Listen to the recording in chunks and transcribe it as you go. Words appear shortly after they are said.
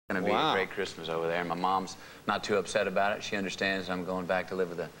Going to be a great Christmas over there. And my mom's not too upset about it. She understands I'm going back to live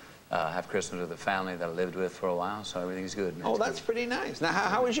with have Christmas with the family that I lived with for a while, so everything's good. Oh, that's pretty nice. Now,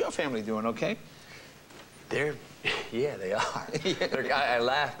 how is your family doing? Okay? Yeah, they are. I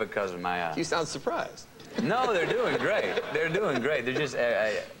laugh because of my... You sound surprised. No, they're doing great. They're doing great. They're just,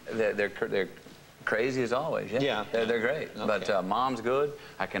 they're crazy as always. Yeah. They're great. Okay. But mom's good.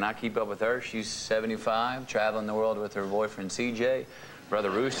 I cannot keep up with her. She's 75, traveling the world with her boyfriend CJ. Brother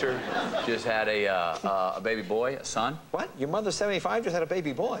Rooster just had a baby boy, a son. What? Your mother's 75 just had a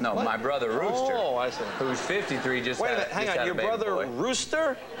baby boy? No, what? My brother Rooster. Oh, I see. Who's 53 just Wait a minute, hang on. Your brother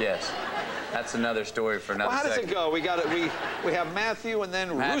Rooster? Yes. That's another story for another second. How does it go? We have Matthew and then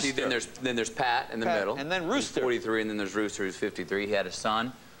Rooster. Then there's Pat in the middle. And then Rooster. 43, and then there's Rooster who's 53. He had a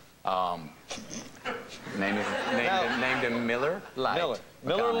son. Named him Miller Light.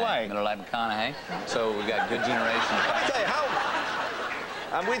 Miller Light. Miller Light McConaughey. So we got good generations. I tell you,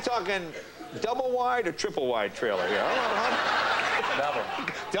 are we talking double wide or triple wide trailer here? Double.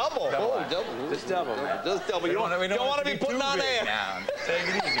 Double? Oh, double. Just double, man. Just double. You don't want to be putting on air. Now, take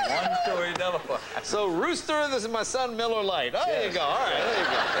it easy. One story double. So, Rooster, this is my son, Miller Light. Oh, there you go. All right, there you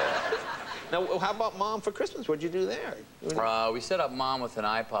go. Now, how about Mom for Christmas? What'd you do there? We set up Mom with an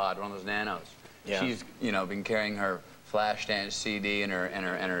iPod, one of those Nanos. Yeah. She's, been carrying her flash dance CD and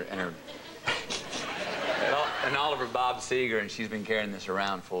all of her Bob Seger, and she's been carrying this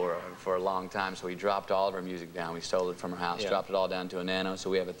around for a long time. So we dropped all of her music down. We stole it from her house, dropped it all down to a Nano. So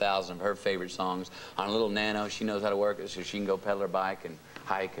we have 1,000 of her favorite songs on a little Nano. She knows how to work it, so she can go pedal her bike and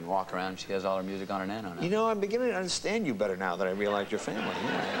hike and walk around. She has all her music on her Nano now. You know, I'm beginning to understand you better now that I realize your family.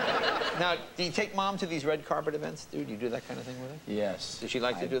 Now, do you take Mom to these red carpet events, dude? Do you do that kind of thing with her? Yes. Does she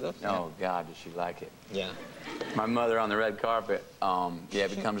like to do those? Oh, God, does she like it. Yeah. My mother on the red carpet,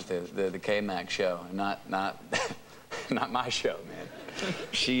 it becomes the K-Mac show, not my show, man.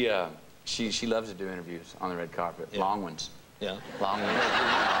 She loves to do interviews on the red carpet, long ones. Yeah. Long ones.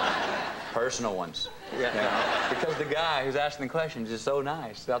 Personal ones. Yeah. Because the guy who's asking the questions is so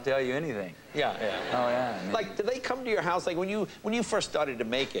nice. They'll tell you anything. Yeah. Oh, yeah. Like, do they come to your house? Like, when you first started to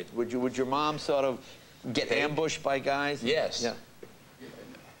make it, would your mom sort of get ambushed by guys? Yes. Yeah.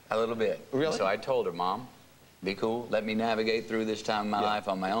 A little bit. Really? So I told her, Mom, be cool. Let me navigate through this time of my life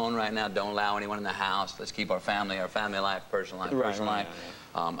on my own right now. Don't allow anyone in the house. Let's keep our family life, personal life, personal life.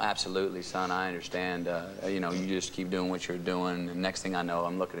 Absolutely, son. I understand. You just keep doing what you're doing. And next thing I know,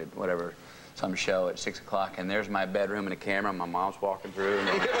 I'm looking at some show at 6 o'clock, and there's my bedroom and a camera, and my mom's walking through. And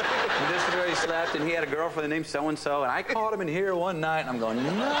this is where he slept, and he had a girlfriend named so-and-so, and I caught him in here one night, and I'm going, no,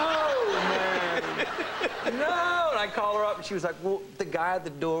 man, no. And I call her up, and she was like, well, the guy at the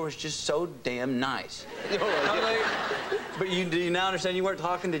door was just so damn nice. I'm like, but do you now understand you weren't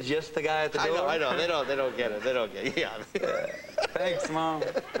talking to just the guy at the door? I know. They don't get it. They don't get it. Yeah. Thanks, Mom.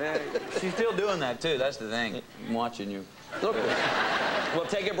 She's still doing that, too. That's the thing. I'm watching you. Look, we'll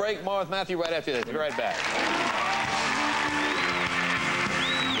take a break. More with Matthew right after this. Be right back.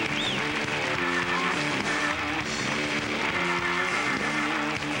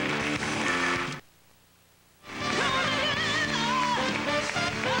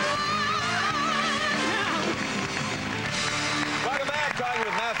 Welcome back. Talking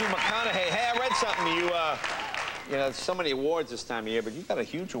with Matthew McConaughey. Hey, I read something. There's so many awards this time of year, but you got a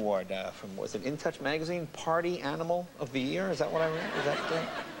huge award from, was it In Touch Magazine, Party Animal of the Year? Is that what I read? Is that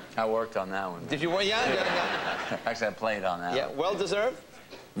I worked on that one. Did you? Yeah. Actually, I played on that one. Well deserved?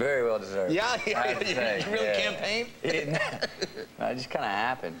 Very well deserved. Yeah, you really campaigned? It just kind of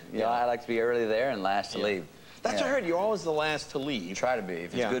happened. I like to be early there and last to leave. That's what I heard. You're always the last to leave. Try to be.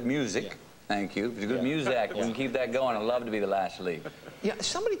 If it's good music, thank you. If it's good music, you can keep that going. I'd love to be the last to leave. Yeah,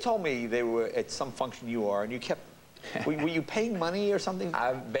 somebody told me they were at some function and you kept... were you paying money or something?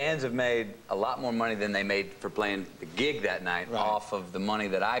 Bands have made a lot more money than they made for playing the gig that night off of the money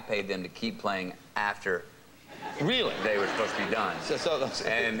that I paid them to keep playing after they were supposed to be done.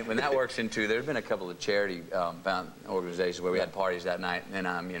 And when that works into, there's been a couple of charity organizations where we had parties that night, and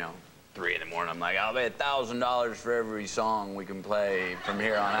I'm, 3 in the morning, I'm like, I'll pay $1,000 for every song we can play from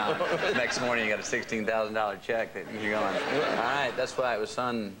here on out. Next morning, you got a $16,000 check that you're going, all right, that's why it was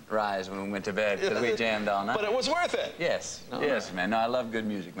sunrise when we went to bed, because we jammed all night. But it was worth it. Yes, yes, man. No, I love good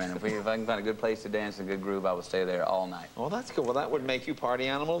music, man. If I can find a good place to dance and a good groove, I will stay there all night. Well, that's good. Well, that would make you Party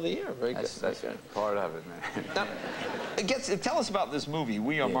Animal of the Year. Very good. That's good. Part of it, man. Now, tell us about this movie,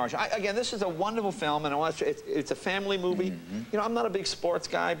 We Are Marshall. Again, this is a wonderful film, and it's a family movie. I'm not a big sports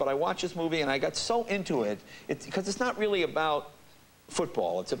guy, but I watched this movie, and I got so into it because it's not really about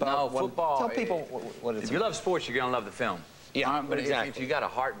football. It's about football. Tell people what it's. If you love sports, you're gonna love the film. Yeah, but if you got a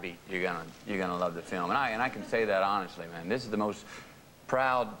heartbeat, you're gonna love the film. And I can say that honestly, man. This is the most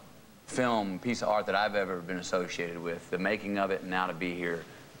proud film piece of art that I've ever been associated with, the making of it, and now to be here,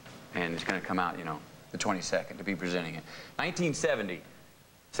 and it's going to come out, you know, the 22nd, to be presenting it. 1970,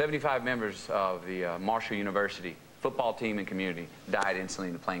 75 members of the Marshall University football team and community died instantly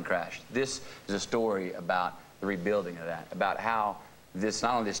in a plane crash. This is a story about the rebuilding of that, about how this,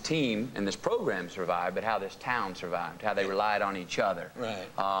 not only this team and this program survived, but how this town survived, how they relied on each other. Right.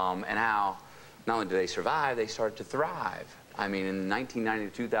 And how not only did they survive, they started to thrive. I mean, in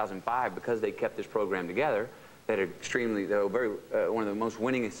 1990 to 2005, because they kept this program together, they were very, one of the most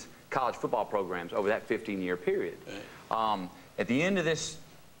winningest college football programs over that 15-year period. Right. At the end of this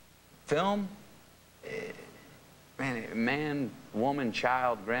film, man, woman,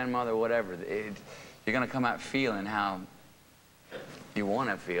 child, grandmother, whatever, you're going to come out feeling how you want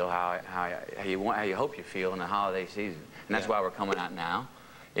to feel, how you hope you feel in the holiday season, and that's why we're coming out now.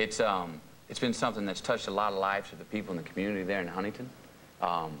 It's been something that's touched a lot of lives of the people in the community there in Huntington.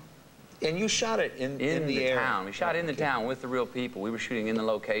 And you shot it in the town. We shot in the town with the real people. We were shooting in the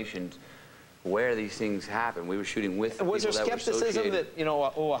locations where these things happen. We were shooting with the people that were associated. Was there skepticism that, you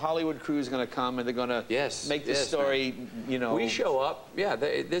know, oh, a Hollywood crew is going to come and they're going to make this story, you know? We show up,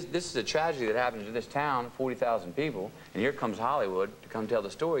 this is a tragedy that happens to this town, 40,000 people, and here comes Hollywood to come tell the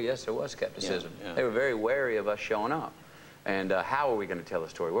story. Yes, there was skepticism. They were very wary of us showing up. And how are we going to tell the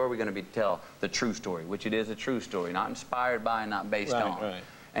story? Where are we going to tell the true story, which it is a true story, not inspired by and not based on. Right.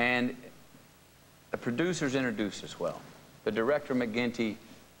 And the producers introduced us well. The director, McGinty,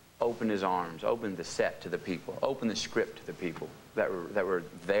 opened his arms, opened the set to the people, opened the script to the people that were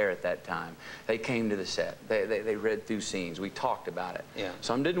there at that time. They came to the set. They read through scenes. We talked about it. Yeah.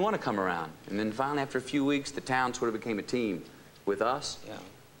 Some didn't want to come around. And then finally, after a few weeks, the town sort of became a team with us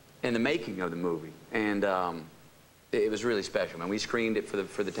in the making of the movie. And it was really special. Man, we screened it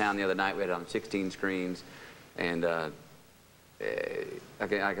for the town the other night. We had it on 16 screens. And all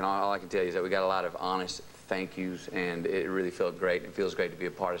I can tell you is that we got a lot of honest thank yous, and it really felt great. It feels great to be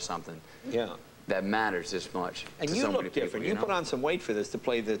a part of something that matters this much. And you look different. You put on some weight for this to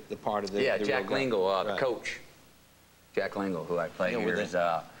play the part of the Jack Lingle, the coach. Jack Lingle, who I play here, is,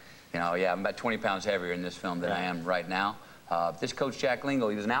 you know, I'm about 20 pounds heavier in this film than I am right now. This coach, Jack Lingle,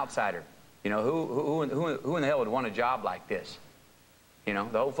 he was an outsider. You know, who in the hell would want a job like this? You know,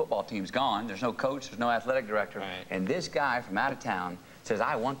 the whole football team's gone. There's no coach. There's no athletic director. And this guy from out of town says,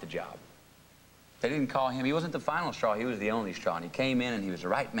 I want the job. They didn't call him. He wasn't the final straw. He was the only straw. And he came in, and he was the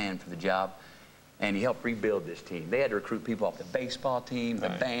right man for the job. And he helped rebuild this team. They had to recruit people off the baseball team, the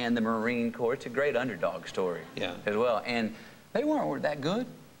band, the Marine Corps. It's a great underdog story as well. And they weren't that good.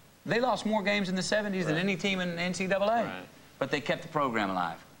 They lost more games in the 70s than any team in the NCAA. But they kept the program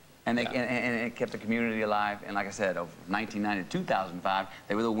alive. And, and it kept the community alive. And like I said, over 1990 to 2005,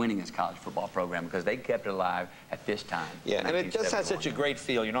 they were the winningest college football program because they kept it alive at this time. Yeah, and it just had such a great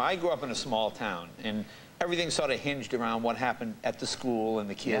feel. You know, I grew up in a small town, and everything sort of hinged around what happened at the school and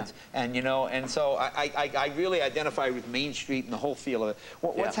the kids. And, you know, and so I really identify with Main Street and the whole feel of it.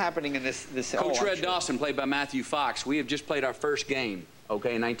 What's happening in this? Coach Red Dawson, played by Matthew Fox. We have just played our first game, in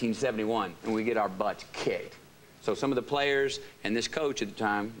 1971, and we get our butts kicked. So some of the players and this coach at the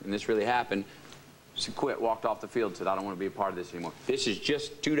time, and this really happened, quit, walked off the field, said, I don't want to be a part of this anymore. This is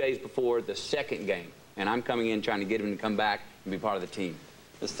just 2 days before the second game, and I'm coming in trying to get him to come back and be part of the team.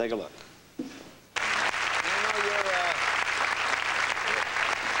 Let's take a look.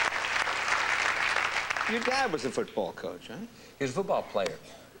 Your dad was a football coach, huh? He was a football player.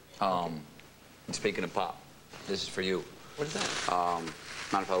 And speaking of Pop, this is for you. What is that?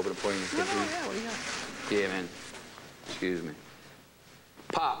 Mind if I open it for you? No, yeah, what do you got? Yeah, man. Excuse me.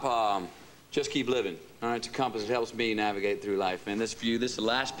 Pop, just keep living. All right, it's a compass that helps me navigate through life, man. This is for you. This is the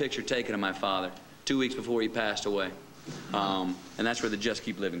last picture taken of my father 2 weeks before he passed away. And that's where the Just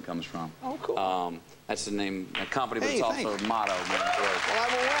Keep Living comes from. Oh, cool. That's the name of the company, but it's also a motto, man. Well, I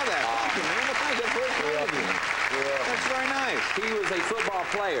will wear that. Thank you, man. Well, thank you. That's very nice. He was a football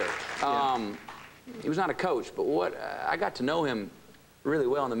player. He was not a coach, but I got to know him really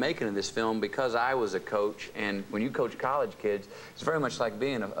well in the making of this film because I was a coach, and when you coach college kids, it's very much like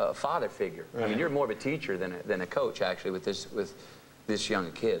being a father figure. I mean, you're more of a teacher than a coach, actually, with this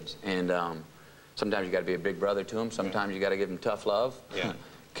young kids. And sometimes you got to be a big brother to them. Sometimes you got to give them tough love,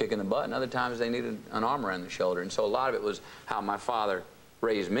 kicking the butt, and other times they needed an arm around the shoulder. And so a lot of it was how my father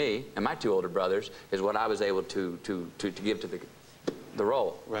raised me and my two older brothers is what I was able to give to the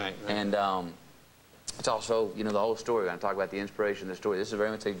role. And it's also, you know, the whole story. We're going to talk about the inspiration of the story. This is very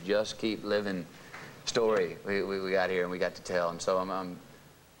much a just keep living story we got here and we got to tell. And so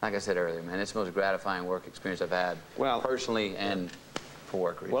like I said earlier, man, it's the most gratifying work experience I've had, personally and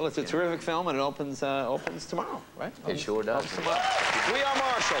pork. Well, it's a terrific film, and it opens tomorrow, right? It sure does. Tomorrow. We are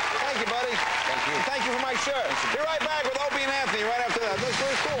Marshall. Thank you, buddy. Thank you. Thank you for my shirt. Be right back with Opie and Anthony right after